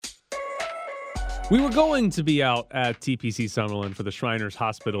We were going to be out at TPC Summerlin for the Shriners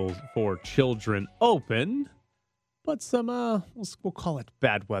Hospital for Children Open, but some, we'll call it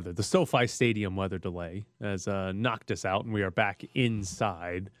bad weather. The SoFi Stadium weather delay has knocked us out, and we are back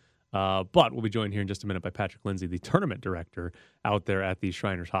inside. But we'll be joined here in just a minute by Patrick Lindsay, the tournament director out there at the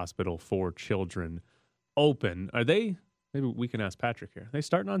Shriners Hospital for Children Open. Maybe we can ask Patrick here. Are they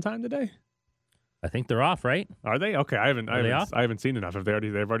starting on time today? I think they're off, right? Are they? Okay, I haven't seen enough. They've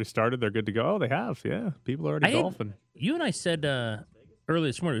already started, they're good to go. Oh, they have. Yeah, people are already golfing. You and I said earlier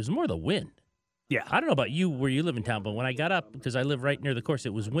this morning it was more the wind. Yeah, I don't know about you where you live in town, but when I got up, because I live right near the course,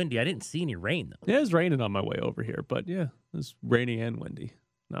 it was windy. I didn't see any rain though. Yeah, it was raining on my way over here, but yeah, it was rainy and windy.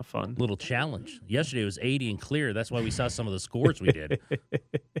 Not fun. Little challenge. Yesterday it was 80 and clear. That's why we saw some of the scores we did.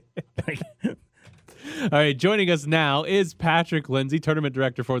 All right, joining us now is Patrick Lindsay, tournament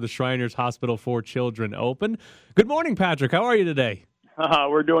director for the Shriners Hospital for Children Open. Good morning, Patrick. How are you today?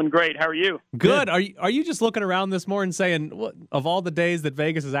 We're doing great. How are you? Good. Are you just looking around this morning saying, of all the days that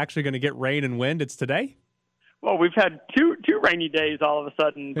Vegas is actually going to get rain and wind, it's today? Well, we've had two rainy days all of a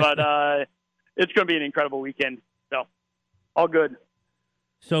sudden, but it's going to be an incredible weekend. So, all good.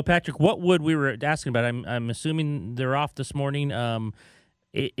 So, Patrick, what would we were asking about? I'm assuming they're off this morning.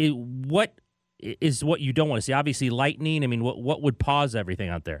 What is what you don't want to see? Obviously, lightning. I mean, what would pause everything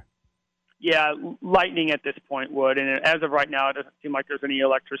out there? Yeah, lightning at this point would, and as of right now, it doesn't seem like there's any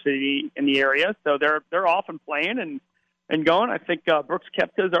electricity in the area. So they're off and playing and going. I think Brooks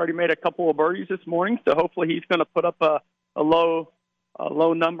Koepka's already made a couple of birdies this morning, so hopefully he's going to put up a low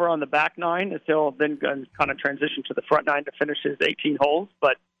number on the back nine, as he'll then kind of transition to the front nine to finish his 18 holes.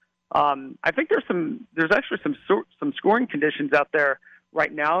 But I think there's actually some scoring conditions out there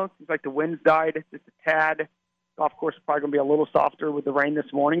right now. It seems like the wind's died just a tad. Golf course is probably going to be a little softer with the rain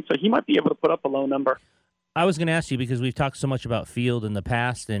this morning, so he might be able to put up a low number. I was going to ask you, because we've talked so much about field in the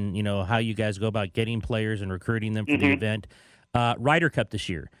past and, you know, how you guys go about getting players and recruiting them for the event. Ryder Cup this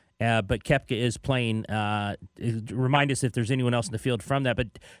year, but Koepka is playing. Remind us if there's anyone else in the field from that. But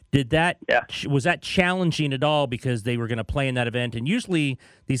was that challenging at all because they were going to play in that event? And usually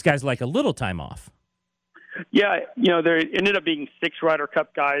these guys like a little time off. Yeah, you know, there ended up being 6 Ryder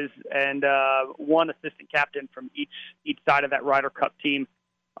Cup guys and one assistant captain from each side of that Ryder Cup team,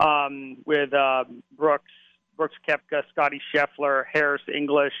 with Brooks Koepka, Scotty Scheffler, Harris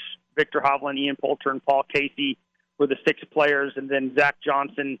English, Victor Hovland, Ian Poulter, and Paul Casey were the 6 players, and then Zach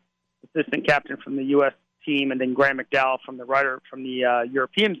Johnson, assistant captain from the U.S. team, and then Graham McDowell from the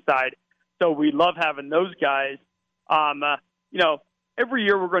European side. So we love having those guys. You know, every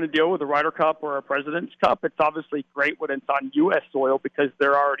year we're going to deal with a Ryder Cup or a President's Cup. It's obviously great when it's on U.S. soil because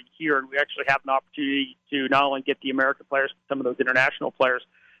they're already here, and we actually have an opportunity to not only get the American players, but some of those international players,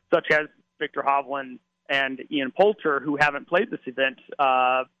 such as Victor Hovland and Ian Poulter, who haven't played this event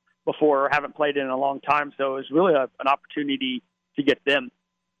before or haven't played it in a long time. So it's really an opportunity to get them.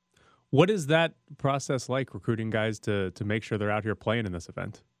 What is that process like, recruiting guys to make sure they're out here playing in this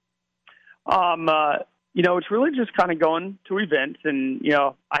event? You know, it's really just kind of going to events, and, you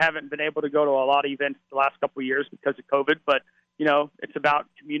know, I haven't been able to go to a lot of events the last couple of years because of COVID, but, you know, it's about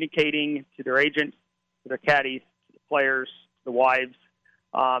communicating to their agents, to their caddies, to the players, to the wives,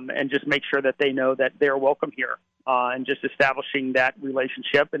 and just make sure that they know that they're welcome here, and just establishing that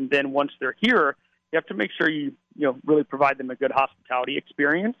relationship. And then once they're here, you have to make sure you really provide them a good hospitality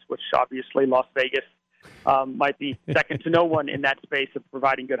experience, which obviously Las Vegas might be second to no one in that space of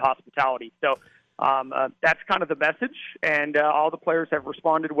providing good hospitality. So, that's kind of the message, and all the players have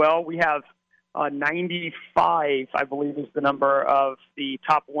responded well. We have 95, I believe, is the number of the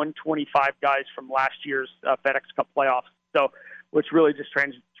top 125 guys from last year's FedEx Cup playoffs. So, which really just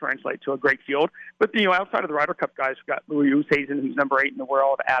translate to a great field. But you know, outside of the Ryder Cup guys, we've got Louis Oosthuizen, who's number 8 in the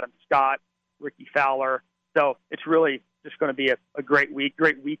world, Adam Scott, Ricky Fowler. So it's really just going to be a great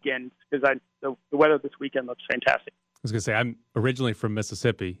weekend because the weather this weekend looks fantastic. I was going to say, I'm originally from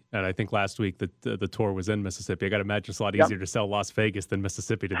Mississippi, and I think last week the tour was in Mississippi. I got to imagine it's a lot easier to sell Las Vegas than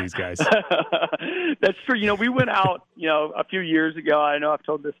Mississippi to these guys. That's true. You know, we went out, a few years ago. I know I've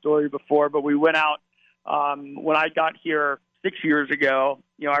told this story before, but we went out when I got here 6 years ago.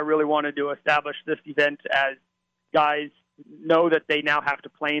 You know, I really wanted to establish this event as guys know that they now have to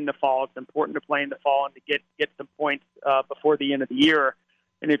play in the fall. It's important to play in the fall and to get some points before the end of the year.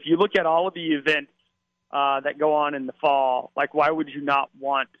 And if you look at all of the events that go on in the fall, like, why would you not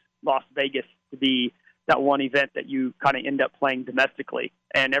want Las Vegas to be that one event that you kind of end up playing domestically?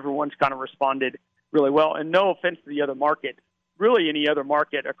 And everyone's kind of responded really well. And no offense to the other market, really any other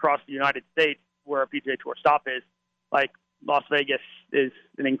market across the United States where a PGA Tour stop is, like, Las Vegas is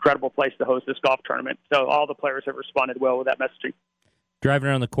an incredible place to host this golf tournament. So all the players have responded well with that messaging. Driving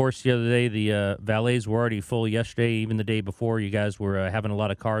around the course the other day, the valets were already full yesterday, even the day before. You guys were having a lot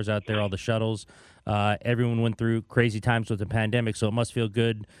of cars out there, all the shuttles. Everyone went through crazy times with the pandemic, so it must feel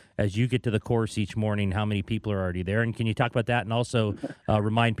good as you get to the course each morning how many people are already there. And can you talk about that and also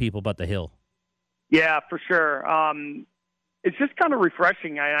remind people about the hill? Yeah, for sure. It's just kind of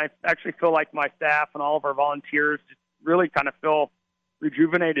refreshing. I actually feel like my staff and all of our volunteers really kind of feel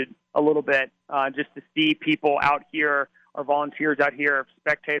rejuvenated a little bit just to see people out here, our volunteers out here,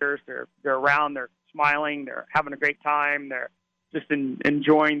 spectators. They're around, they're smiling, they're having a great time, they're just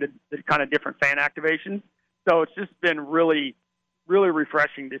enjoying the kind of different fan activations. So it's just been really, really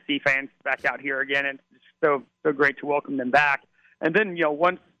refreshing to see fans back out here again, and it's so great to welcome them back. And then,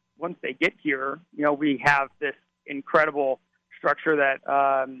 once they get here, we have this incredible structure that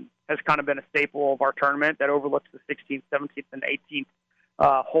has kind of been a staple of our tournament that overlooks the 16th, 17th, and 18th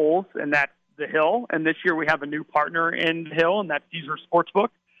holes, and that's the Hill. And this year we have a new partner in the Hill, and that's Caesars Sportsbook.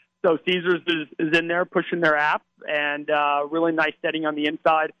 So Caesars is in there pushing their app, and really nice setting on the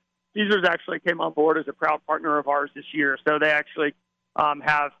inside. Caesars actually came on board as a proud partner of ours this year. So they actually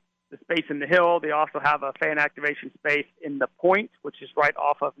have the space in the Hill. They also have a fan activation space in the Point, which is right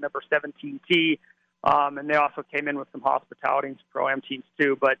off of number 17T. And they also came in with some hospitality and Pro-Am teams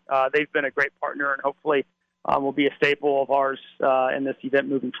too. But they've been a great partner, and hopefully will be a staple of ours in this event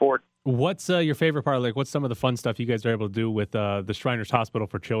moving forward. What's your favorite part? Like, what's some of the fun stuff you guys are able to do with the Shriners Hospital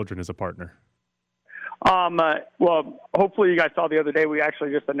for Children as a partner? Well, hopefully you guys saw the other day, we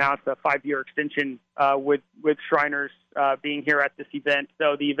actually just announced a 5-year extension with Shriners being here at this event.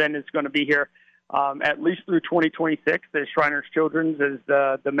 So the event is going to be here at least through 2026. The Shriners Children's is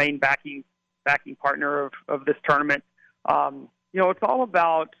the main backing partner of this tournament. It's all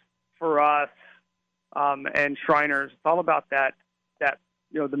about, for us and Shriners, it's all about that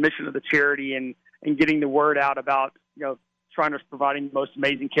the mission of the charity and getting the word out about Shriners providing the most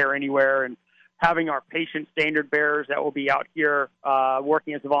amazing care anywhere, and having our patient standard bearers that will be out here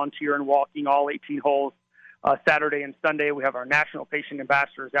working as a volunteer and walking all 18 holes Saturday and Sunday. We have our national patient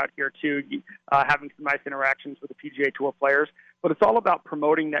ambassadors out here too, having some nice interactions with the PGA Tour players. But it's all about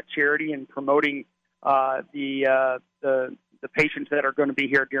promoting that charity and promoting the patients that are going to be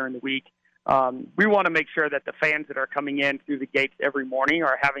here during the week. We want to make sure that the fans that are coming in through the gates every morning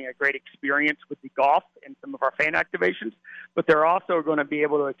are having a great experience with the golf and some of our fan activations, but they're also going to be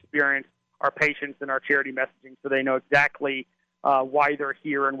able to experience our patients and our charity messaging, so they know exactly why they're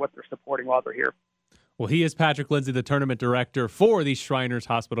here and what they're supporting while they're here. Well, he is Patrick Lindsay, the tournament director for the Shriners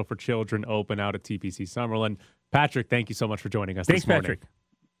Hospital for Children Open out at TPC Summerlin. Patrick, thank you so much for joining us this morning. Thanks, Patrick.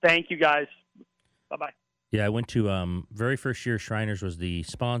 Thank you, guys. Bye-bye. Yeah, I went to very first year Shriners was the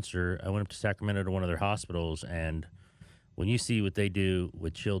sponsor. I went up to Sacramento to one of their hospitals, and when you see what they do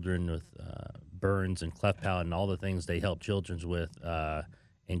with children with burns and cleft palate and all the things they help children with,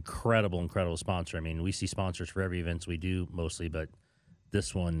 incredible sponsor. I mean, we see sponsors for every event we do mostly, but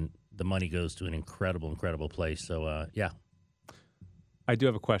this one, the money goes to an incredible place. So, yeah. I do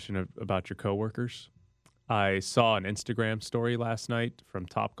have a question about your coworkers. I saw an Instagram story last night from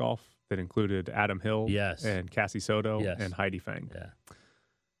Topgolf that included Adam Hill and Cassie Soto and Heidi Fang. Yeah.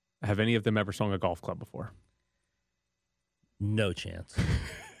 Have any of them ever swung a golf club before? No chance.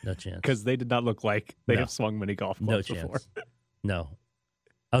 No chance. Because they did not look like they have swung many golf clubs before. No.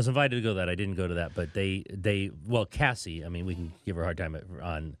 I was invited to go to that. I didn't go to that, but well, Cassie, I mean, we can give her a hard time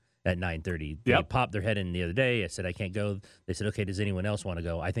at 9:30. They popped their head in the other day. I said, I can't go. They said, okay, does anyone else want to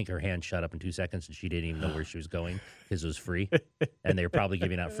go? I think her hand shut up in 2 seconds, and she didn't even know where she was going because it was free, and they were probably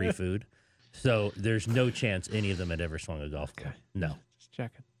giving out free food. So there's no chance any of them had ever swung a golf club. Okay. No. Just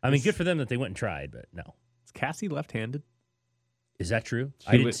checking. I mean, good for them that they went and tried, but no. Is Cassie left-handed? Is that true?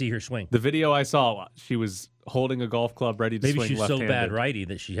 I didn't see her swing. The video I saw, she was holding a golf club ready to swing left-handed. Maybe she's so bad righty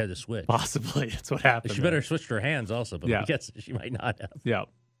that she had to switch. Possibly. That's what happened. She better have switched her hands also, but I guess she might not have. Yeah.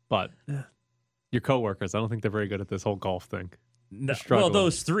 But your coworkers, I don't think they're very good at this whole golf thing. No, well,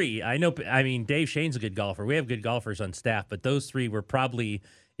 those three, I know. I mean, Dave Shane's a good golfer. We have good golfers on staff, but those three were probably,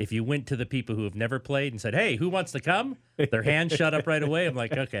 if you went to the people who have never played and said, hey, who wants to come? Their hands shut up right away. I'm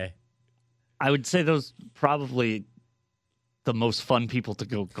like, okay. I would say those probably the most fun people to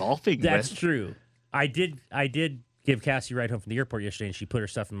go golfing with. That's true. I did give Cassie a ride home from the airport yesterday, and she put her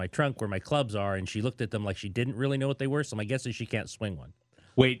stuff in my trunk where my clubs are, and she looked at them like she didn't really know what they were, so my guess is she can't swing one.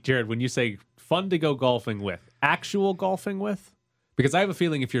 Wait, Jared, when you say fun to go golfing with, actual golfing with? Because I have a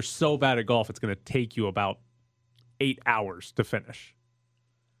feeling if you're so bad at golf, it's going to take you about 8 hours to finish.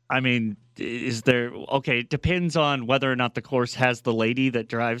 I mean, it depends on whether or not the course has the lady that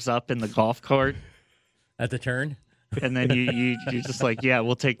drives up in the golf cart. At the turn? And then you're just like, yeah,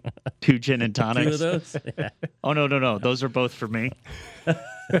 we'll take 2 gin and tonics. 2 of those? Yeah. Oh, no. Those are both for me.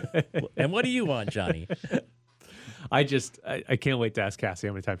 And what do you want, Johnny? I can't wait to ask Cassie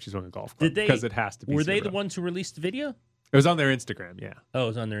how many times she's won a golf club. Did they? Because it has to be. Were they 0. the ones who released the video? It was on their Instagram, yeah. Oh, it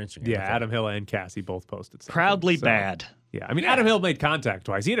was on their Instagram. Yeah, Okay. Adam Hill and Cassie both posted something. Proudly So, bad. Yeah, I mean, Adam Hill made contact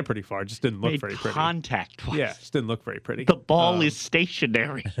twice. He hit it pretty far. Just didn't look Made very pretty. contact twice. Yeah, just didn't look very pretty. The ball is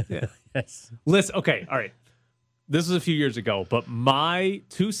stationary. Yeah. Yes. Listen, okay, all right. This was a few years ago, but my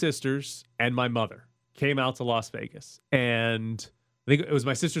 2 sisters and my mother came out to Las Vegas. And I think it was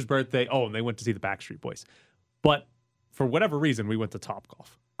my sister's birthday. Oh, and they went to see the Backstreet Boys. But for whatever reason, we went to Topgolf.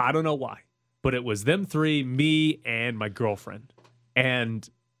 I don't know why. But it was them 3, me, and my girlfriend. And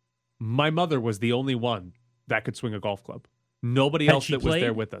my mother was the only one that could swing a golf club. Nobody Had else she that was there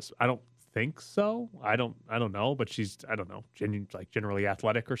played? with us. I don't think so. I don't know, but she's generally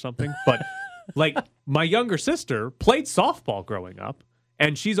athletic or something. But like my younger sister played softball growing up,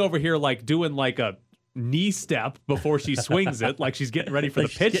 and she's over here like doing like a knee step before she swings it, like she's getting ready for Like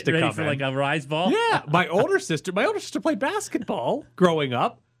the she's pitch getting to ready come for in. like a rise ball. Yeah, my older sister played basketball growing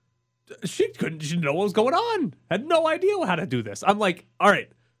up. She didn't know what was going on. Had no idea how to do this. I'm like, all right,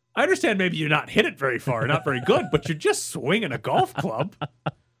 I understand maybe you're not hit it very far, not very good, but you're just swinging a golf club.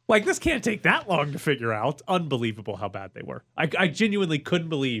 Like, this can't take that long to figure out. Unbelievable how bad they were. I genuinely couldn't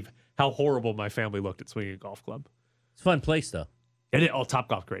believe how horrible my family looked at swinging a golf club. It's a fun place, though. And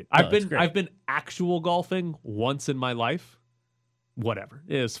Topgolf, great. it's great. I've been actual golfing once in my life. Whatever,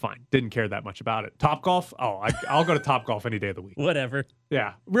 it was fine. Didn't care that much about it. Topgolf, I'll go to Topgolf any day of the week. Whatever.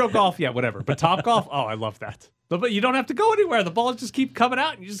 Yeah, real golf, yeah, whatever. But Topgolf, I love that. But you don't have to go anywhere. The balls just keep coming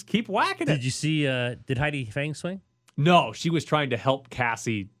out, and you just keep whacking it. Did you see? Did Heidi Fang swing? No, she was trying to help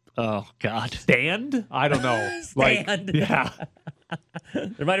Cassie Oh, God. stand. I don't know. Stand. Yeah,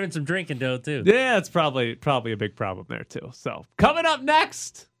 There might have been some drinking though too. yeah, it's probably a big problem there too. So coming up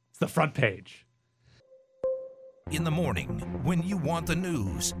next, it's the front page. In the morning, when you want the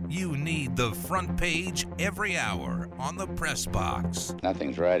news, you need the front page every hour on the Press Box.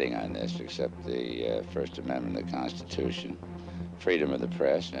 Nothing's riding on this except the First Amendment of the Constitution, freedom of the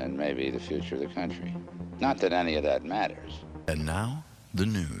press, and maybe the future of the country. Not that any of that matters. And now, the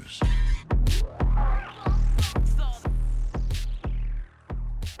news.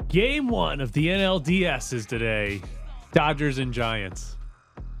 Game 1 of the NLDS is today. Dodgers and Giants.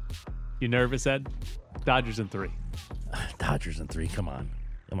 You nervous, Ed? Dodgers in 3. Dodgers in 3. Come on.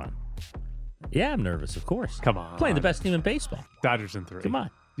 Yeah, I'm nervous. Of course. Come on. Playing the best team in baseball. Dodgers in 3. Come on.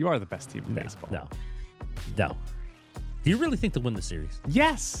 You are the best team in baseball. No. Do you really think they'll win the series?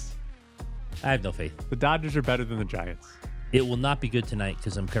 Yes. I have no faith. The Dodgers are better than the Giants. It will not be good tonight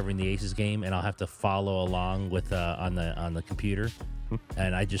because I'm covering the Aces game and I'll have to follow along with on the computer.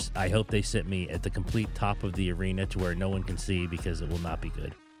 And I hope they sit me at the complete top of the arena to where no one can see because it will not be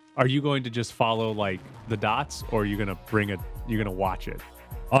good. Are you going to just follow like the dots, or are you going to you're going to watch it?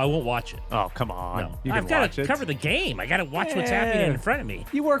 Oh, I won't watch it. Oh, come on. No. You can I've got watch to it. cover the game. I got to watch what's happening in front of me.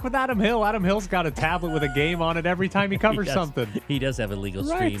 You work with Adam Hill. Adam Hill's got a tablet with a game on it every time he covers does. something. He does have illegal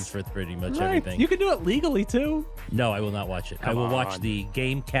Right. streams for pretty much Right. everything. You can do it legally too. No, I will not watch it. I Come will watch on. the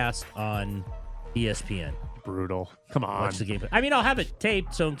game cast on ESPN. Brutal. Come on. Watch the game. I mean, I'll have it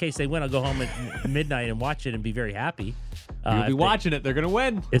taped, so in case they win, I'll go home at midnight and watch it and be very happy. You'll be watching it. They're going to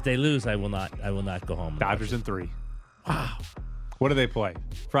win. If they lose, I will not go home. and Dodgers watch in 3. Wow. What do they play?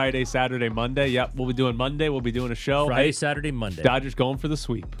 Friday, Saturday, Monday? Yep. We'll be doing Monday. We'll be doing a show. it. Friday, Hey, Saturday, Monday. Dodgers going for the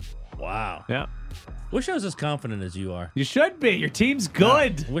sweep. Wow. Yeah. Wish I was as confident as you are. You should be. Your team's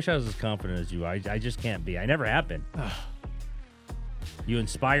good. I wish I was as confident as you are. I just can't be. I never have been. You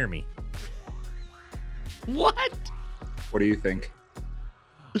inspire me. What? What do you think?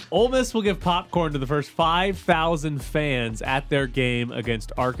 Ole Miss will give popcorn to the first 5,000 fans at their game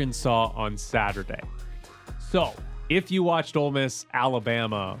against Arkansas on Saturday. So, if you watched Ole Miss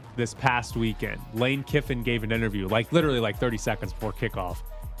Alabama this past weekend, Lane Kiffin gave an interview, literally 30 seconds before kickoff,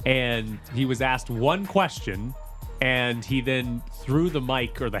 and he was asked one question, and he then threw the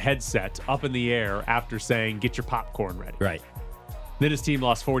mic or the headset up in the air after saying, "Get your popcorn ready." Right. Then his team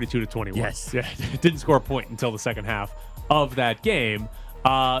lost 42-21. Yes. Yeah, didn't score a point until the second half of that game.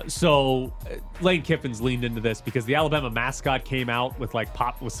 So Lane Kiffin's leaned into this because the Alabama mascot came out with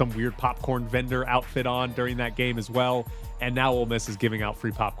with some weird popcorn vendor outfit on during that game as well. And now Ole Miss is giving out free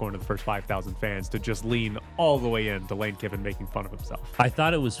popcorn to the first 5,000 fans to just lean all the way into Lane Kiffin making fun of himself. I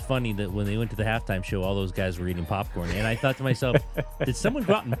thought it was funny that when they went to the halftime show, all those guys were eating popcorn. And I thought to myself, did someone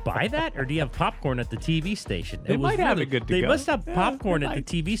go out and buy that? Or do you have popcorn at the TV station? They might have it good to They go. must have Yeah, popcorn they at might.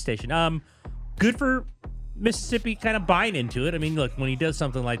 the TV station. Good for Mississippi kind of buying into it. I mean, look, when he does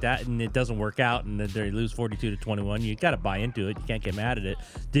something like that and it doesn't work out and then they lose 42-21, you got to buy into it. You can't get mad at it.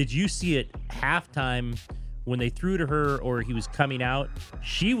 Did you see it halftime when they threw to her or he was coming out?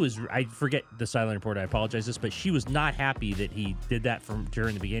 She was, I forget the sideline report, I apologize this, but she was not happy that he did that from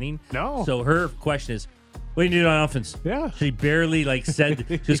during the beginning. No. So her question is, what do you need on offense? Yeah. She barely said,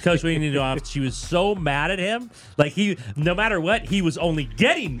 she was, Coach, what do you need on offense? She was so mad at him. Like no matter what, he was only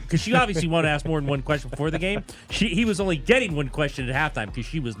getting, because she obviously wanted to ask more than one question before the game. He was only getting one question at halftime because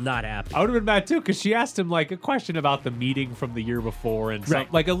she was not happy. I would have been mad too because she asked him like a question about the meeting from the year before and some,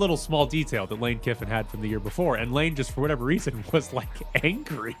 like a little small detail that Lane Kiffin had from the year before. And Lane just for whatever reason was like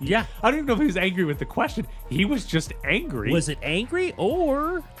angry. Yeah. I don't even know if he was angry with the question. He was just angry. Was it angry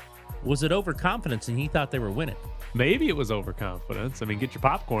or was it overconfidence and he thought they were winning? Maybe it was overconfidence. I mean, get your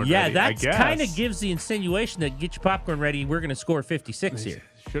popcorn Yeah, ready, that I kind of guess. gives the insinuation that get your popcorn ready. We're going to score 56 here.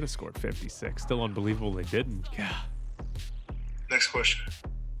 Should have scored 56. Still unbelievable they didn't. God. Next question.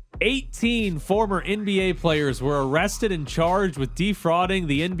 18 former NBA players were arrested and charged with defrauding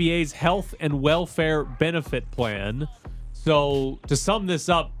the NBA's health and welfare benefit plan. So, to sum this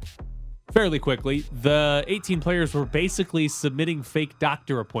up fairly quickly, the 18 players were basically submitting fake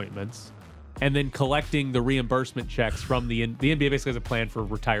doctor appointments and then collecting the reimbursement checks from the NBA basically has a plan for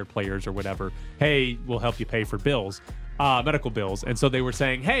retired players or whatever. Hey, we'll help you pay for bills, medical bills. And so they were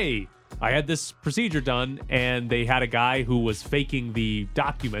saying, hey, I had this procedure done, and they had a guy who was faking the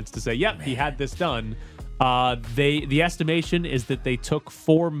documents to say, yep, he had this done. The estimation is that they took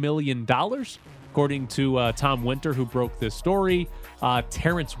 $4 million, according to Tom Winter, who broke this story.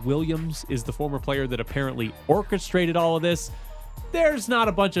 Terrence Williams is the former player that apparently orchestrated all of this. There's not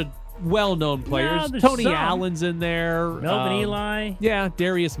a bunch of well-known players. there's Tony some. Allen's in there. Melvin Eli. Yeah,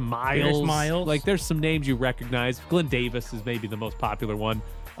 Darius Miles. Like, there's some names you recognize. Glenn Davis is maybe the most popular one,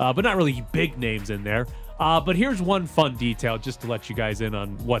 but not really big names in there. But here's one fun detail just to let you guys in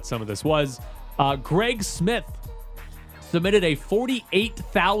on what some of this was. Greg Smith submitted a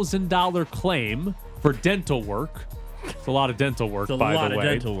 $48,000 claim for dental work. It's a lot of dental work, by the way. It's a lot of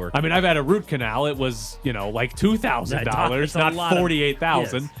dental work. I mean, I've had a root canal. It was, like $2,000, not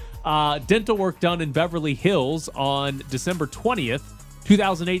 $48,000. Yes. Dental work done in Beverly Hills on December 20th,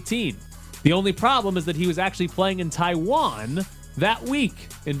 2018. The only problem is that he was actually playing in Taiwan that week.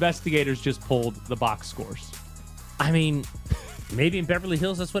 Investigators just pulled the box scores. I mean, maybe in Beverly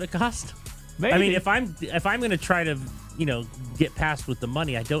Hills that's what it cost. Maybe. I mean, if I'm going to try to, get past with the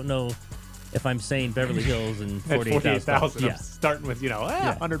money, I don't know if I'm saying Beverly Hills and $48,000. I'm starting with,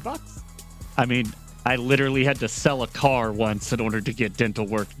 $100. I mean, I literally had to sell a car once in order to get dental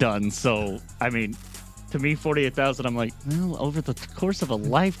work done. So, I mean, to me, $48,000, I'm like, well, over the course of a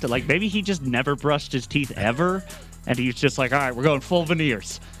life, maybe he just never brushed his teeth ever. And he's just like, all right, we're going full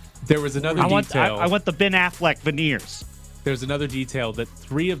veneers. There was another detail. I want the Ben Affleck veneers. There's another detail that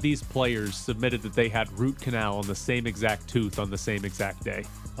 3 of these players submitted that they had root canal on the same exact tooth on the same exact day.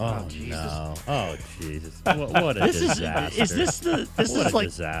 Oh, no. Oh, Jesus. What a disaster. This is like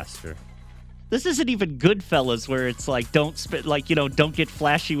disaster. This isn't even Goodfellas where it's like, don't get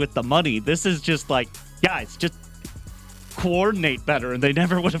flashy with the money. This is just like, guys, just coordinate better and they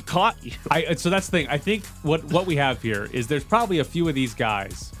never would have caught you. So that's the thing. I think what we have here is there's probably a few of these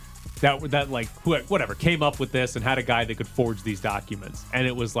guys that like whatever came up with this and had a guy that could forge these documents. And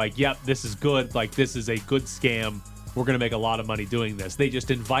it was like, yep, this is good. Like, this is a good scam. We're going to make a lot of money doing this. They just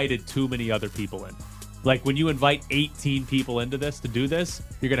invited too many other people in. Like, when you invite 18 people into this to do this,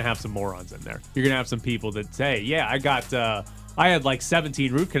 you're going to have some morons in there. You're going to have some people that say, yeah, I had like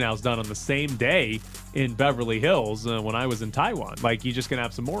 17 root canals done on the same day in Beverly Hills when I was in Taiwan. Like, you're just going to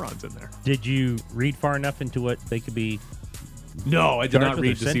have some morons in there. Did you read far enough into what they could be? No, I did not with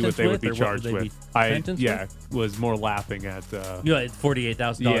read or to see what they would be sentenced with, charged or what with. would they be sentenced with? Was more laughing at You had $48,000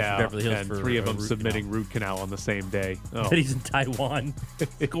 for Beverly Hills and for 3 of them root submitting canal. root canal on the same day. Oh. But he's in Taiwan,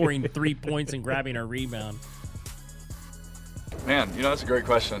 scoring 3 points and grabbing a rebound. Man, that's a great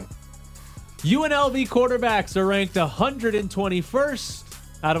question. UNLV quarterbacks are ranked 121st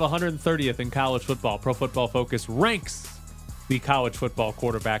out of 130th in college football. Pro Football Focus ranks the college football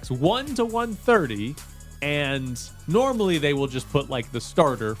quarterbacks 1 to 130, and normally they will just put like the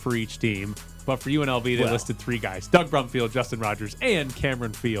starter for each team. But for UNLV, they listed 3 guys: Doug Brumfield, Justin Rogers, and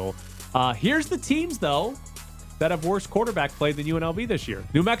Cameron Field. Here's the teams, though, that have worse quarterback play than UNLV this year: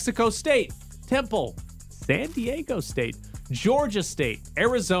 New Mexico State, Temple, San Diego State, Georgia State,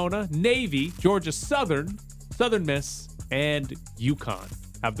 Arizona, Navy, Georgia Southern, Southern Miss, and UConn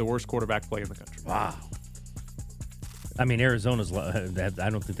have the worst quarterback play in the country. Wow. I mean, Arizona's, I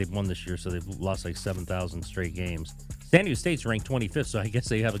don't think they've won this year, so they've lost like 7,000 straight games. San Diego State's ranked 25th, so I guess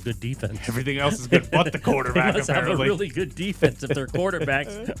they have a good defense. Everything else is good but the They quarterback, must have a apparently. really good defense if their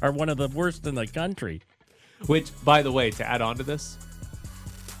quarterbacks are one of the worst in the country. Which, by the way, to add on to this,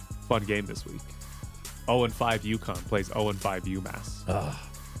 fun game this week. 0-5 UConn plays 0-5 UMass. Ugh.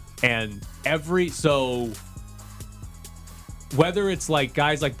 And whether it's like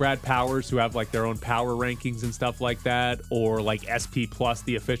guys like Brad Powers who have like their own power rankings and stuff like that, or like SP Plus,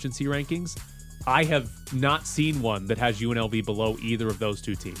 the efficiency rankings, I have not seen one that has UNLV below either of those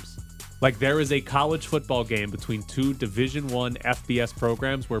two teams. Like, there is a college football game between two Division I FBS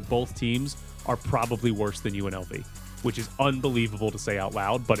programs where both teams are probably worse than UNLV, which is unbelievable to say out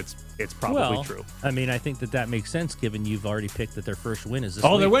loud, but it's probably true. I mean, I think that makes sense given you've already picked that their first win is this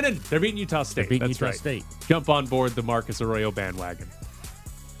Oh, week. they're winning. They're beating Utah State. They're beating That's Utah right. State. Jump on board the Marcus Arroyo bandwagon.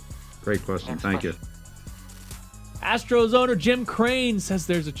 Great question. Thank you. Astros owner Jim Crane says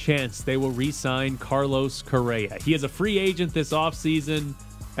there's a chance they will re-sign Carlos Correa. He is a free agent this offseason.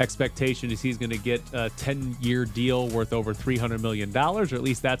 Expectation is he's going to get a 10-year deal worth over $300 million, or at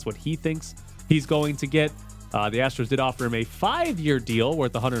least that's what he thinks he's going to get. The Astros did offer him a 5-year deal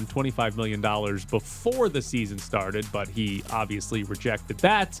worth $125 million before the season started, but he obviously rejected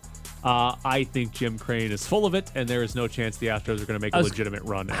that. I think Jim Crane is full of it, and there is no chance the Astros are going to make a legitimate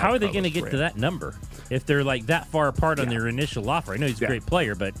run. How are they going to get to that number if they're like that far apart on their initial offer? I know he's a great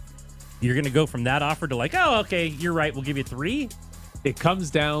player, but you're going to go from that offer to like, oh, okay, you're right, we'll give you 3? It comes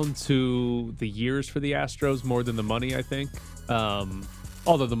down to the years for the Astros more than the money, I think.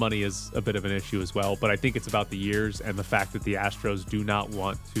 Although the money is a bit of an issue as well, but I think it's about the years and the fact that the Astros do not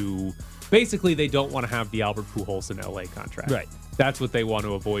want to. Basically, they don't want to have the Albert Pujols in LA contract. Right. That's what they want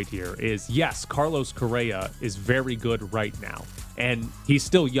to avoid here. Is yes, Carlos Correa is very good right now, and he's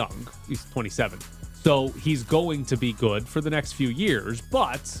still young. He's 27, so he's going to be good for the next few years.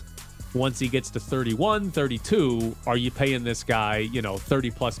 But once he gets to 31, 32, are you paying this guy,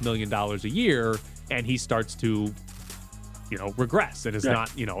 $30+ million a year, and he starts to regress and is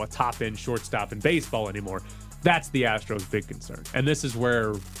not, a top-end shortstop in baseball anymore? That's the Astros' big concern. And this is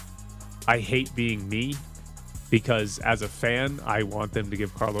where I hate being me, because as a fan, I want them to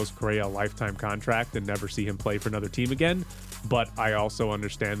give Carlos Correa a lifetime contract and never see him play for another team again. But I also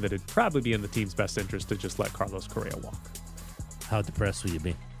understand that it'd probably be in the team's best interest to just let Carlos Correa walk. How depressed will you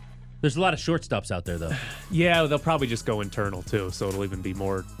be? There's a lot of shortstops out there, though. Yeah, they'll probably just go internal, too, so it'll even be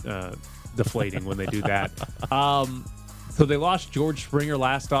more deflating when they do that. So they lost George Springer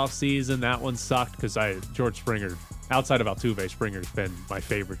last offseason. That one sucked because George Springer, outside of Altuve, Springer's been my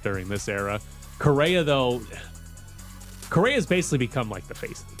favorite during this era. Correa's basically become like the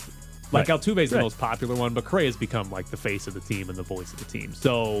face of the team. Like Altuve's the most popular one, but Correa's become like the face of the team and the voice of the team.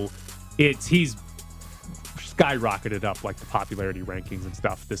 So he's skyrocketed up like the popularity rankings and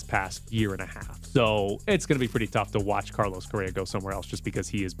stuff this past year and a half. So it's going to be pretty tough to watch Carlos Correa go somewhere else just because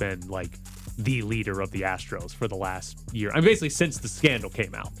he has been like the leader of the Astros for the last year. I mean, basically since the scandal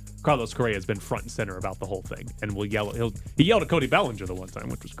came out, Carlos Correa has been front and center about the whole thing, and he yelled at Cody Bellinger the one time,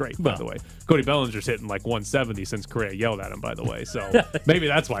 which was great, by the way. Cody Bellinger's hitting like 170 since Correa yelled at him, by the way. So maybe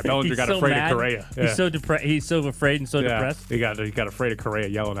that's why Bellinger got afraid of Correa. Yeah. He's so He's so afraid and so depressed. He got afraid of Correa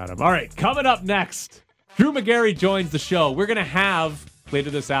yelling at him. All right, coming up next, Drew McGarry joins the show. We're gonna have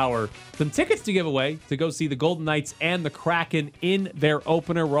later this hour some tickets to give away to go see the Golden Knights and the Kraken in their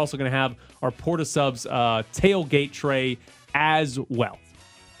opener. We're also gonna have our Porta Subs tailgate tray as well.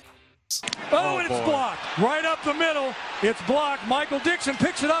 Oh, and it's blocked. Right up the middle. It's blocked. Michael Dixon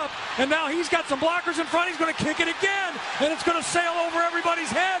picks it up, and now he's got some blockers in front. He's going to kick it again, and it's going to sail over everybody's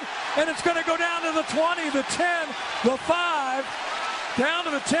head, and it's going to go down to the 20, the 10, the 5. Down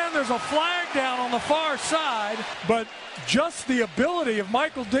to the 10. There's a flag down on the far side, but just the ability of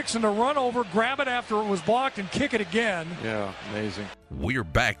Michael Dixon to run over, grab it after it was blocked, and kick it again. Yeah, amazing. We're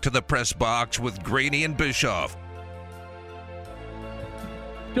back to the press box with Grady and Bischoff.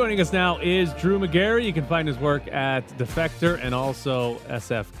 Joining us now is Drew McGarry. You can find his work at Defector and also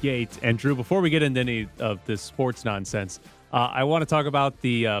SF Gate. And Drew, before we get into any of this sports nonsense, I want to talk about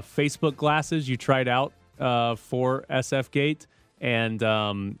the Facebook glasses you tried out for SF Gate. And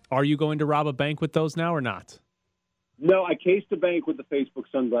are you going to rob a bank with those now or not? No, I cased the bank with the Facebook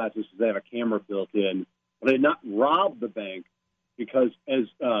sunglasses because they have a camera built in. But I did not rob the bank because as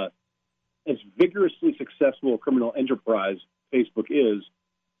vigorously successful a criminal enterprise Facebook is,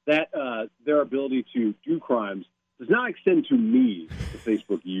 that their ability to do crimes does not extend to me, the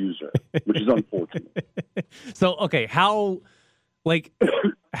Facebook user, which is unfortunate. So, okay, how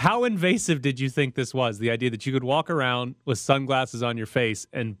invasive did you think this was? The idea that you could walk around with sunglasses on your face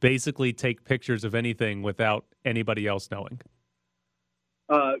and basically take pictures of anything without anybody else knowing?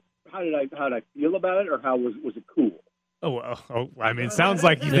 How did I feel about it, or how was it cool? I mean, it sounds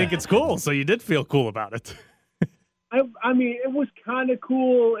like you think it's cool, so you did feel cool about it. I mean, it was kind of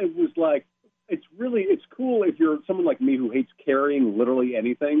cool. It was like, it's cool if you're someone like me who hates carrying literally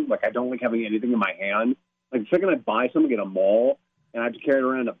anything. Like, I don't like having anything in my hand. Like, the second I buy something at a mall and I have to carry it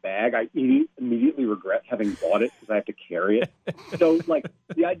around in a bag, I immediately regret having bought it because I have to carry it. So, like,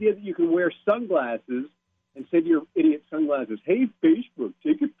 the idea that you can wear sunglasses and say to your idiot sunglasses, hey, Facebook,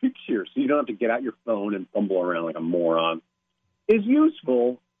 take a picture, so you don't have to get out your phone and fumble around like a moron, is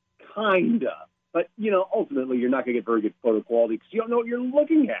useful, kind of. But, ultimately, you're not going to get very good photo quality because you don't know what you're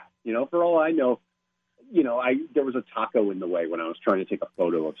looking at. For all I know, there was a taco in the way when I was trying to take a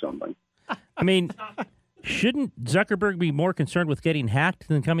photo of something. I mean, shouldn't Zuckerberg be more concerned with getting hacked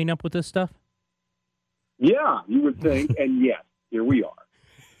than coming up with this stuff? Yeah, you would think. And yes, here we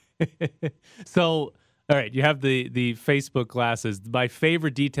are. So, all right, you have the Facebook glasses. My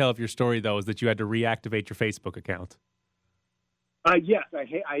favorite detail of your story, though, is that you had to reactivate your Facebook account. Yes, I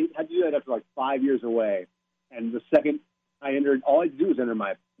had to do that after like 5 years away. And the second I entered, all I had to do was enter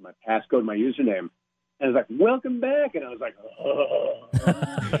my passcode, my username. And I was like, welcome back. And I was like, oh.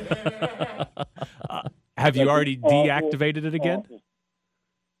 Have you already deactivated it again? Awful.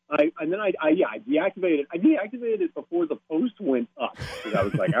 I deactivated it. I deactivated it before the post went up. Because I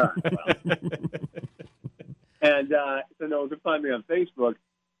was like, all right, well. And so no one could find me on Facebook.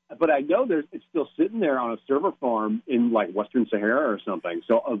 But I know it's still sitting there on a server farm in like Western Sahara or something.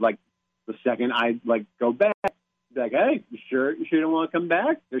 So I was like, the second I like go back, like, hey, you sure you don't want to come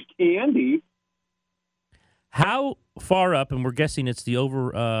back? There's candy. How far up? And we're guessing it's the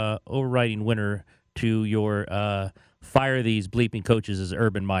overriding winner to your fire these bleeping coaches is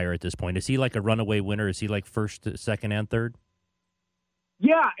Urban Meyer at this point. Is he like a runaway winner? Is he like first, second, and third?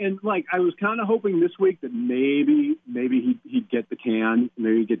 Yeah, and like I was kind of hoping this week that maybe he'd get the can,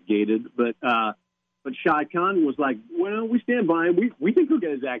 maybe he'd get gated, but Shad Khan was like, well, we stand by him. We think he'll get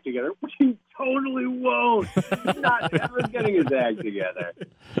his act together, which he totally won't. He's not ever getting his act together.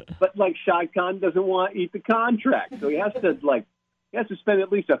 But like Shad Khan doesn't want to eat the contract, so he has to spend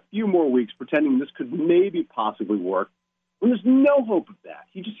at least a few more weeks pretending this could maybe possibly work. When there's no hope of that,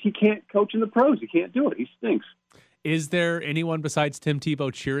 he can't coach in the pros. He can't do it. He stinks. Is there anyone besides Tim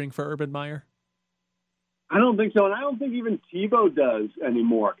Tebow cheering for Urban Meyer? I don't think so, and I don't think even Tebow does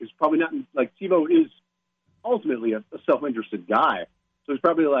anymore. Because probably not. Like Tebow is ultimately a self-interested guy, so he's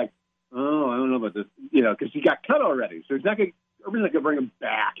probably like, oh, I don't know about this, because he got cut already. So Urban's not going to bring him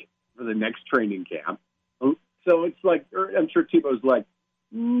back for the next training camp. So it's like, I'm sure Tebow's like,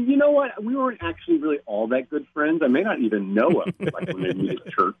 you know what? We weren't actually really all that good friends. I may not even know him, like when they meet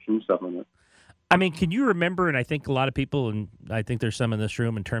at church and stuff like that. I mean, can you remember, and I think a lot of people, and I think there's some in this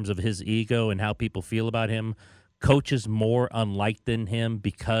room in terms of his ego and how people feel about him, coaches more unlike than him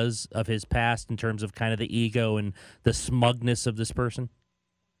because of his past in terms of kind of the ego and the smugness of this person?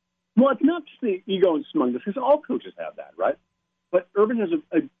 Well, it's not just the ego and smugness, because all coaches have that, right? But Urban has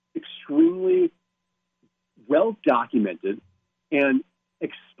an extremely well-documented and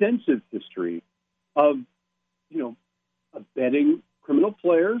extensive history of, abetting criminal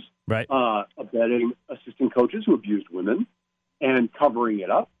players, right? Abetting assistant coaches who abused women, and covering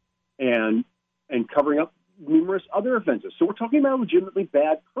it up, and covering up numerous other offenses. So we're talking about a legitimately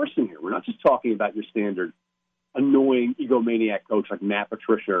bad person here. We're not just talking about your standard annoying egomaniac coach like Matt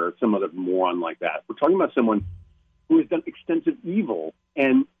Patricia or some other moron like that. We're talking about someone who has done extensive evil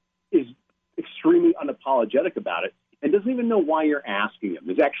and is extremely unapologetic about it and doesn't even know why you're asking him.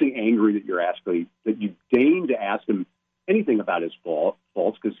 Is actually angry that you deign to ask him anything about his faults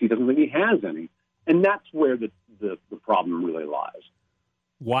because he doesn't think he has any. And that's where the problem really lies.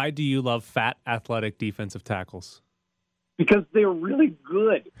 Why do you love fat, athletic defensive tackles? Because they're really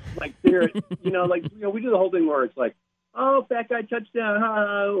good. Like they're, we do the whole thing where it's like, oh, fat guy touchdown,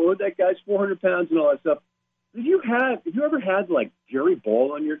 or that guy's 400 pounds and all that stuff. If you ever had like Jerry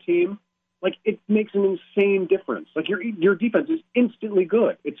Ball on your team, like it makes an insane difference. Like your defense is instantly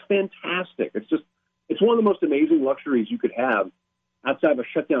good. It's fantastic. It's one of the most amazing luxuries you could have outside of a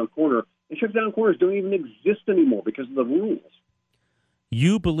shutdown corner. And shutdown corners don't even exist anymore because of the rules.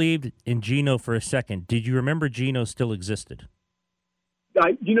 You believed in Geno for a second. Did you remember Geno still existed?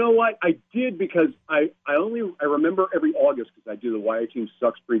 You know what? I did because I remember every August because I do the Why Our Team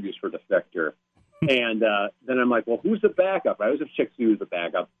Sucks previews for Defector. And then I'm like, well, who's the backup? I always have checked who's the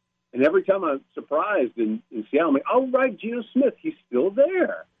backup. And every time I'm surprised in Seattle, I'm like, oh, right, Geno Smith, he's still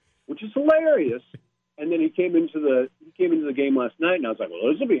there, which is hilarious. And then he came into the game last night, and I was like,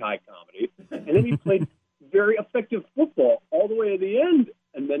 well, this will be high comedy. And then he played very effective football all the way to the end,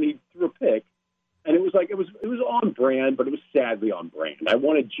 and then he threw a pick. And it was on brand, but it was sadly on brand. I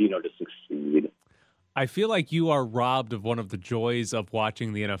wanted Geno to succeed. I feel like you are robbed of one of the joys of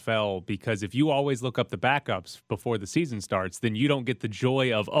watching the NFL because if you always look up the backups before the season starts, then you don't get the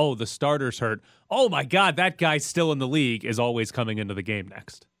joy of, oh, the starter's hurt. Oh, my God, that guy's still in the league is always coming into the game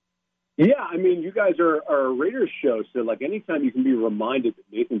next. Yeah, I mean, you guys are a Raiders show, so like anytime you can be reminded that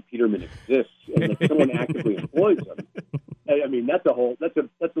Nathan Peterman exists and that someone actively employs him, I mean, that's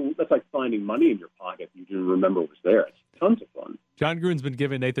like finding money in your pocket you didn't remember was there. It's tons of fun. John Gruden's been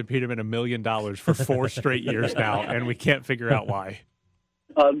giving Nathan Peterman $1 million for 4 straight years now, and we can't figure out why.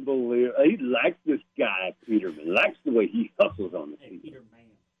 Unbelievable. He likes this guy, Peterman. Likes the way he hustles on the team.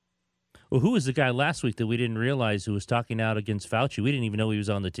 Well, who was the guy last week that we didn't realize who was talking out against Fauci? We didn't even know he was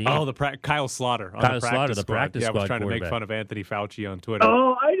on the team. Oh, Kyle Slaughter. Kyle Slaughter, the practice squad was trying to make fun of Anthony Fauci on Twitter.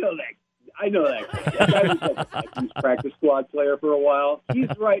 Oh, I know that. That guy was like a Vikings practice squad player for a while. He's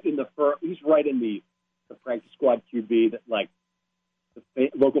right in the practice squad QB that like the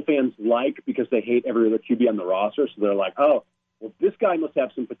local fans like because they hate every other QB on the roster. So they're like, oh, well, this guy must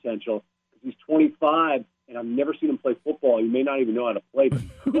have some potential because he's 25 and I've never seen him play football. He may not even know how to play, but he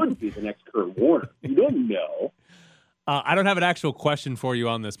could be the next Kurt Warner. You don't know. I don't have an actual question for you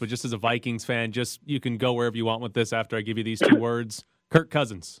on this, but just as a Vikings fan, you can go wherever you want with this after I give you these 2 words. Kirk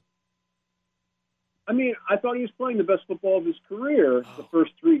Cousins. I mean, I thought he was playing the best football of his career the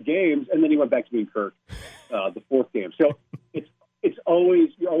first 3 games, and then he went back to being Kirk the 4th game. So you're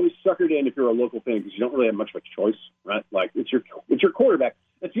always suckered in if you're a local fan because you don't really have much of a choice, right? Like it's your quarterback.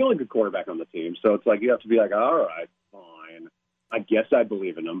 It's the only good quarterback on the team. So it's like you have to be like, all right, fine. I guess I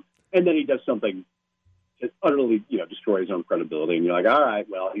believe in him. And then he does something to utterly, destroy his own credibility. And you're like, all right,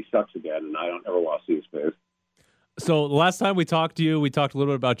 well, he sucks again, and I don't ever want to see his face. So the last time we talked to you, we talked a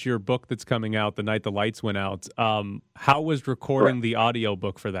little bit about your book that's coming out the night the lights went out. How was recording the audio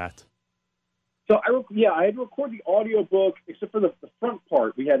book for that? So I had to record the audio book, except for the front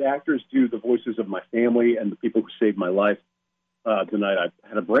part. We had actors do the voices of my family and the people who saved my life. The night I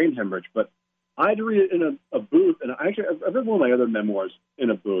had a brain hemorrhage, but I had to read it in a booth, and I've read one of my other memoirs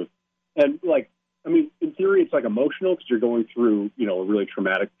in a booth. And in theory, it's like emotional because you're going through, a really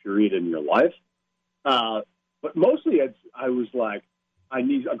traumatic period in your life. But mostly, I was like, I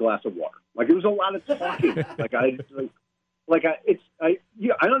need a glass of water. Like it was a lot of talking. I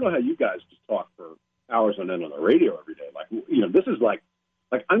don't know how you guys just talk for hours on end on the radio every day. Like this is like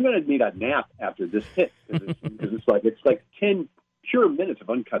I'm going to need a nap after this hit because it's like 10 pure minutes of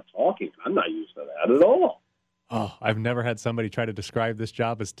uncut talking. I'm not used to that at all. Oh, I've never had somebody try to describe this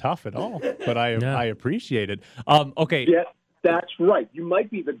job as tough at all, but I appreciate it. Okay. Yeah, that's right. You might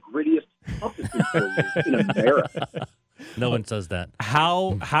be the grittiest, toughest employee in America. No one says that.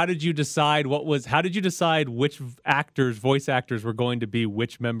 How did you decide which voice actors were going to be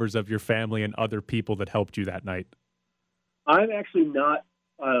which members of your family and other people that helped you that night? I'm actually not.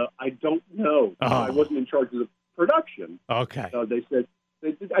 I don't know. Oh. I wasn't in charge of the production. Okay. So they said,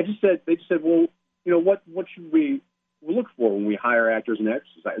 well, what should we look for when we hire actors and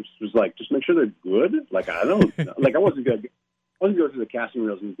actresses? I was like, just make sure they're good. Like, I don't know. Like, I wasn't going to go through the casting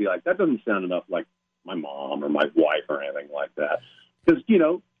reels and be like, that doesn't sound enough like my mom or my wife or anything like that. Because,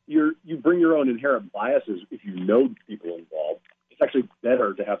 you bring your own inherent biases if you know people involved. It's actually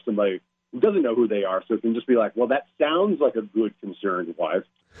better to have somebody who doesn't know who they are, so it can just be like, well, that sounds like a good, concerned wife.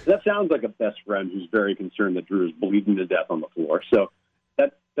 That sounds like a best friend who's very concerned that Drew is bleeding to death on the floor. So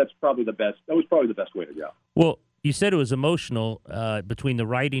that's probably the best. That was probably the best way to go. Well, you said it was emotional between the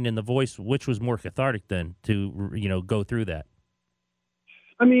writing and the voice. Which was more cathartic then to go through that?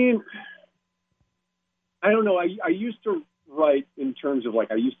 I mean, I don't know. I used to write in terms of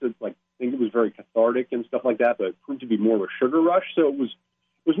I used to think it was very cathartic and stuff like that, but it proved to be more of a sugar rush. So it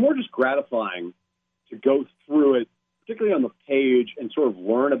was more just gratifying to go through it, particularly on the page, and sort of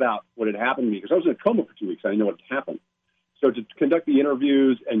learn about what had happened to me, because I was in a coma for 2 weeks. I didn't know what had happened. So to conduct the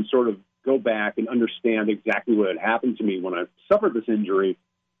interviews and sort of go back and understand exactly what had happened to me when I suffered this injury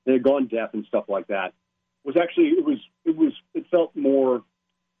and had gone deaf and stuff like that was actually, it felt more,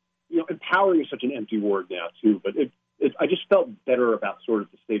 empowering is such an empty word now too, but I just felt better about sort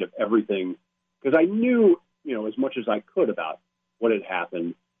of the state of everything, because I knew, as much as I could about what had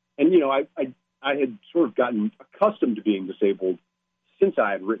happened. And, I had sort of gotten accustomed to being disabled since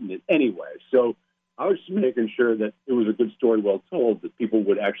I had written it anyway. So I was just making sure that it was a good story, well told, that people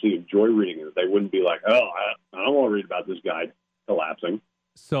would actually enjoy reading it. They wouldn't be like, oh, I don't want to read about this guy collapsing.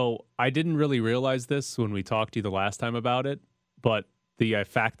 So I didn't really realize this when we talked to you the last time about it, but the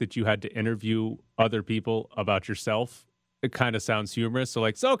fact that you had to interview other people about yourself, it kind of sounds humorous. So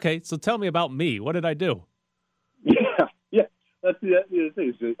so tell me about me. What did I do? Yeah. That's the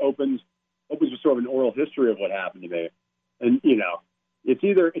thing. It opens with sort of an oral history of what happened to me. And, it's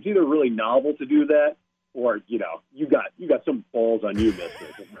either really novel to do that, or you got some balls on you, mister.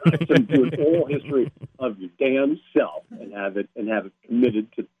 So do an oral history of your damn self and have it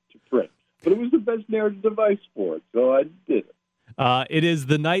committed to print. But it was the best narrative device for it, so I did it. It is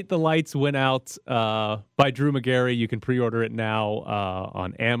The Night the Lights Went Out by Drew Magary. You can pre-order it now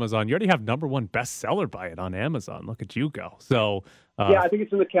on Amazon. You already have #1 bestseller by it on Amazon. Look at you go. So yeah, I think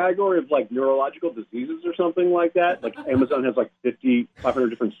it's in the category of like neurological diseases or something like that. Like Amazon has like 500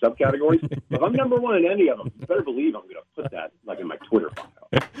 different subcategories. If I'm #1 in any of them, you better believe I'm going to put that like in my Twitter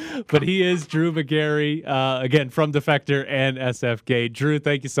bio. But he is Drew Magary, again, from Defector and SFK. Drew,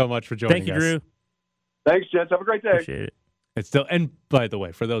 thank you so much for joining us. Thank you, Drew. Thanks, gents. Have a great day. Appreciate it. It's still, and by the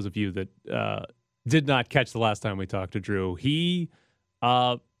way, for those of you that did not catch the last time we talked to Drew, he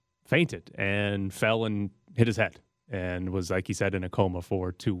fainted and fell and hit his head and was, like he said, in a coma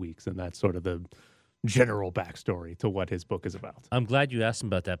for 2 weeks. And that's sort of the general backstory to what his book is about. I'm glad you asked him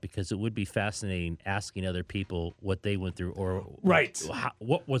about that because it would be fascinating asking other people what they went through or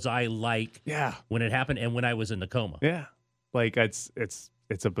what was I like when it happened and when I was in the coma. Yeah. Like it's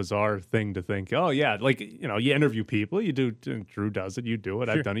a bizarre thing to think, oh, yeah, like, you interview people. You do. Drew does it. You do it.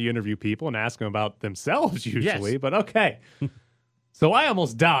 Sure. I've done it. You interview people and ask them about themselves usually. Yes. But okay. So I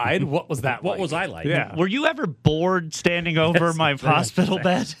almost died. What was that What like? was I like? Yeah. Were you ever bored standing over my hospital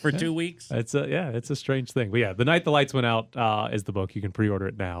bed? For 2 weeks? It's a strange thing. But yeah, The Night the Lights Went Out is the book. You can pre-order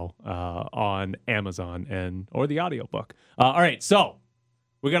it now on Amazon or the audiobook. All right, so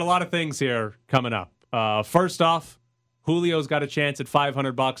we got a lot of things here coming up. First off, Julio's got a chance at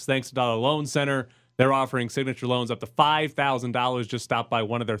 $500 thanks to Dollar Loan Center. They're offering signature loans up to $5,000. Just stop by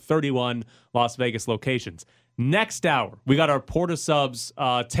one of their 31 Las Vegas locations. Next hour, we got our Porta Subs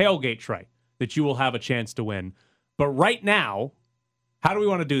tailgate tray that you will have a chance to win. But right now, how do we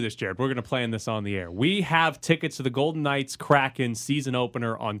want to do this, Jared? We're going to plan this on the air. We have tickets to the Golden Knights Kraken season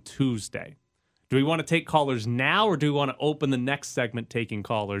opener on Tuesday. Do we want to take callers now, or do we want to open the next segment taking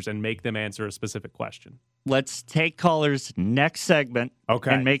callers and make them answer a specific question? Let's take callers next segment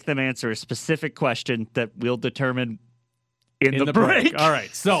and make them answer a specific question that we'll determine in the break. All right,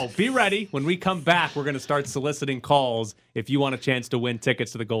 so be ready. When we come back, we're going to start soliciting calls if you want a chance to win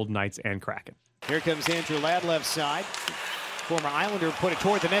tickets to the Golden Knights and Kraken. Here comes Andrew Ladd, left side. Former Islander put it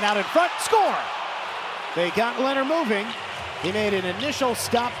toward the net, out in front, score! They got Leonard moving. He made an initial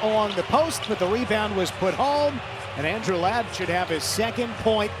stop along the post, but the rebound was put home, and Andrew Ladd should have his second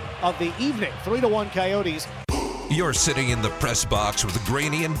point of the evening. 3-1 Coyotes. You're sitting in the press box with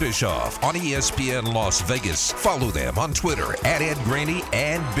Graney and Bischoff on ESPN Las Vegas. Follow them on Twitter at Ed Graney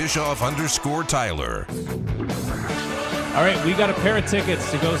and Bischoff_Tyler. All right, we got a pair of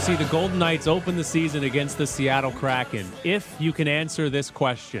tickets to go see the Golden Knights open the season against the Seattle Kraken. If you can answer this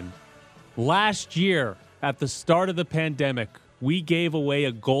question, last year at the start of the pandemic, we gave away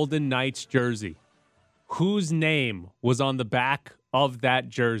a Golden Knights jersey. Whose name was on the back of that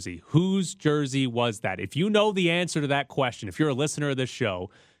jersey? Whose jersey was that? If you know the answer to that question, if you're a listener of this show,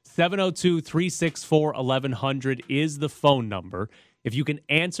 702-364-1100 is the phone number. If you can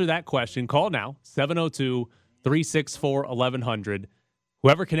answer that question, call now, 702-364-1100.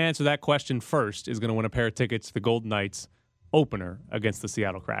 Whoever can answer that question first is going to win a pair of tickets to the Golden Knights opener against the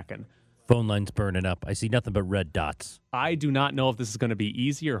Seattle Kraken. Phone line's burning up. I see nothing but red dots. I do not know if this is going to be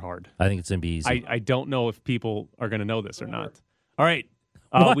easy or hard. I think it's going to be easy. I don't know if people are going to know this or not. All right.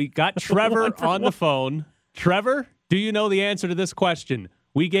 We got Trevor on the phone. Trevor, do you know the answer to this question?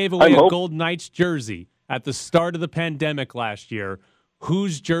 We gave away a Golden Knights jersey at the start of the pandemic last year.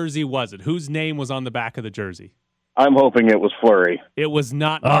 Whose jersey was it? Whose name was on the back of the jersey? I'm hoping it was Fleury. It was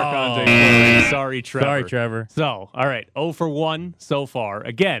not Marc-Andre Fleury. Sorry, Trevor. Sorry, Trevor. So, all right, 0 for 1 so far.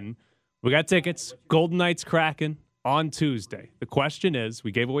 Again, we got tickets, Golden Knights Kraken on Tuesday. The question is,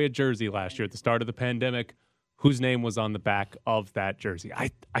 we gave away a jersey last year at the start of the pandemic. Whose name was on the back of that jersey?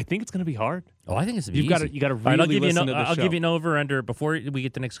 I think it's going to be hard. Oh, I think it's going to be easy. You got to really listen to the show. I'll give you an over-under. Before we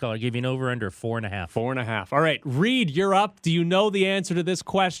get the next call, I'll give you an over-under 4.5. 4.5. All right, Reed, you're up. Do you know the answer to this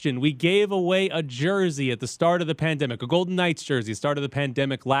question? We gave away a jersey at the start of the pandemic, a Golden Knights jersey, start of the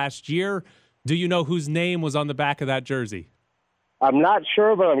pandemic last year. Do you know whose name was on the back of that jersey? I'm not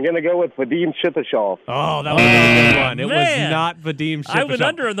sure, but I'm going to go with Vadim Shipachyov. Oh, that was a good one. It was not Vadim Shipachyov. I went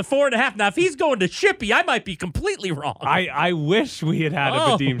under on the 4.5. Now, if he's going to Shippy, I might be completely wrong. I wish we had a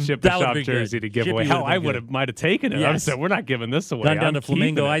Vadim Shipachyov jersey to give away. Hell, I might have taken it. Yes. I said, we're not giving this away. Gone down to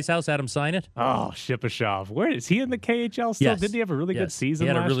Flamingo Ice House, had him sign it. Oh, Shipachyov. Where is he in the KHL still? Yes. Didn't he have a really good season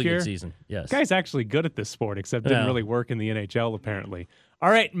last year? He had a really good season, yes. The guy's actually good at this sport, except didn't really work in the NHL, apparently. All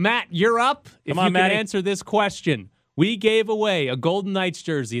right, Matt, you're up. If you can answer this question. We gave away a Golden Knights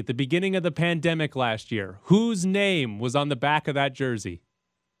jersey at the beginning of the pandemic last year. Whose name was on the back of that jersey?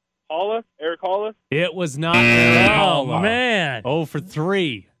 Eric Halla? It was not Eric Halla. Oh, man. 0 for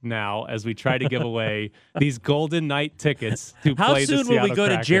 3 now as we try to give away these Golden Knight tickets to How play the soon will we Seattle go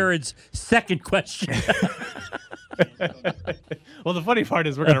Kraken. to Jared's second question? Well, the funny part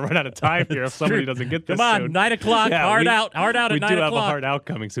is we're going to run out of time here if somebody doesn't get this Come on, soon. 9 o'clock, hard out at 9 o'clock. We do have a hard out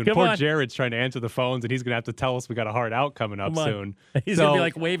coming soon. Come Poor on. Jared's trying to answer the phones, and he's going to have to tell us we got a hard out coming up Come on. soon. He's So, going to be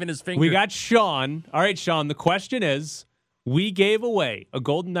like waving his finger. we got Sean. All right, Sean, the question is, we gave away a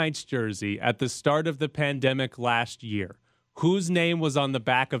Golden Knights jersey at the start of the pandemic last year. Whose name was on the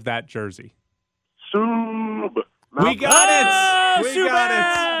back of that jersey? Sub. We got it! We got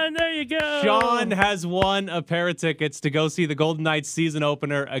Subban! There you go. it! Sean has won a pair of tickets to go see the Golden Knights season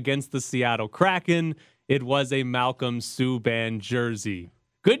opener against the Seattle Kraken. It was a Malcolm Subban jersey.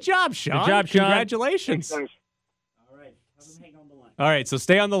 Good job, Sean. Good job, Sean. Congratulations. Thanks. All right, so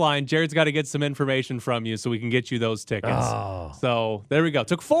stay on the line. Jared's got to get some information from you so we can get you those tickets. Oh. So there we go.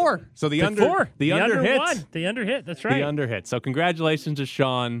 Took 4. So the Took under 4. The under hit. won. The under hit. That's right. The under hit. So congratulations to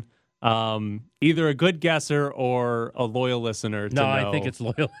Sean. Either a good guesser or a loyal listener. To No, know. I think it's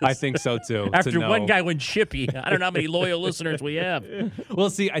loyal. I think so too. After to know. one guy went shippy, I don't know how many loyal listeners we have. Well,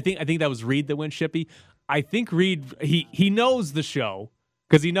 see, I think that was Reed that went shippy. I think Reed he knows the show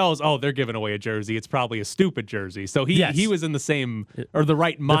because he knows. Oh, they're giving away a jersey. It's probably a stupid jersey. So he was in the same or the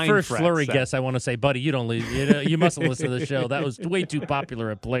right mind. The first frame flurry set. guess, I want to say, buddy, you don't leave. You mustn't listen to the show. That was way too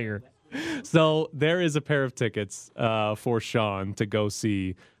popular a player. So there is a pair of tickets for Sean to go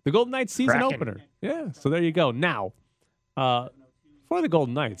see the Golden Knights season Kraken. opener. Yeah, so there you go. Now, for the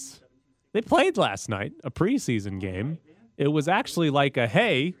Golden Knights, they played last night, a preseason game. It was actually like a,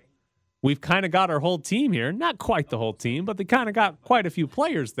 hey, we've kind of got our whole team here. Not quite the whole team, but they kind of got quite a few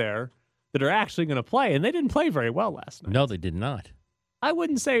players there that are actually going to play, and they didn't play very well last night. No, they did not. I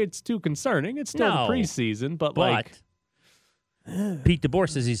wouldn't say it's too concerning. It's still No, the preseason, but But Pete DeBoer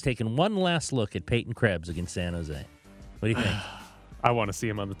says he's taking one last look at Peyton Krebs against San Jose. What do you think? I want to see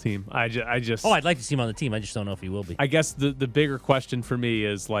him on the team. I just. Oh, I'd like to see him on the team. I just don't know if he will be. I guess the bigger question for me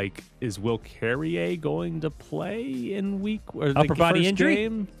is is Will Carrier going to play in week or Upper body first injury?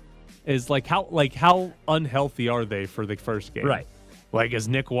 game? Is how unhealthy are they for the first game? Right. Like, is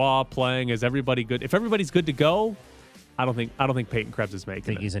Nick Waugh playing? Is everybody good? If everybody's good to go, I don't think Peyton Krebs is making I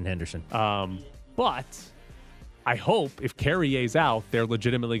think it. he's in Henderson. But I hope if Carrier's out, they're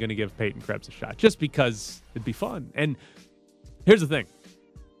legitimately going to give Peyton Krebs a shot, just because it'd be fun. And here's the thing: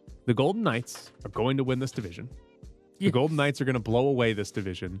 the Golden Knights are going to win this division. Yeah. The Golden Knights are going to blow away this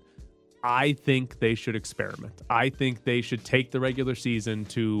division. I think they should experiment. I think they should take the regular season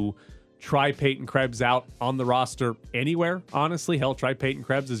to try Peyton Krebs out on the roster anywhere, honestly. Hell, try Peyton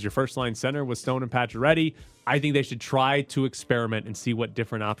Krebs as your first-line center with Stone and Pacioretty. I think they should try to experiment and see what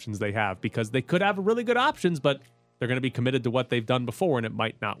different options they have, because they could have really good options, but they're going to be committed to what they've done before, and it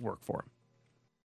might not work for them.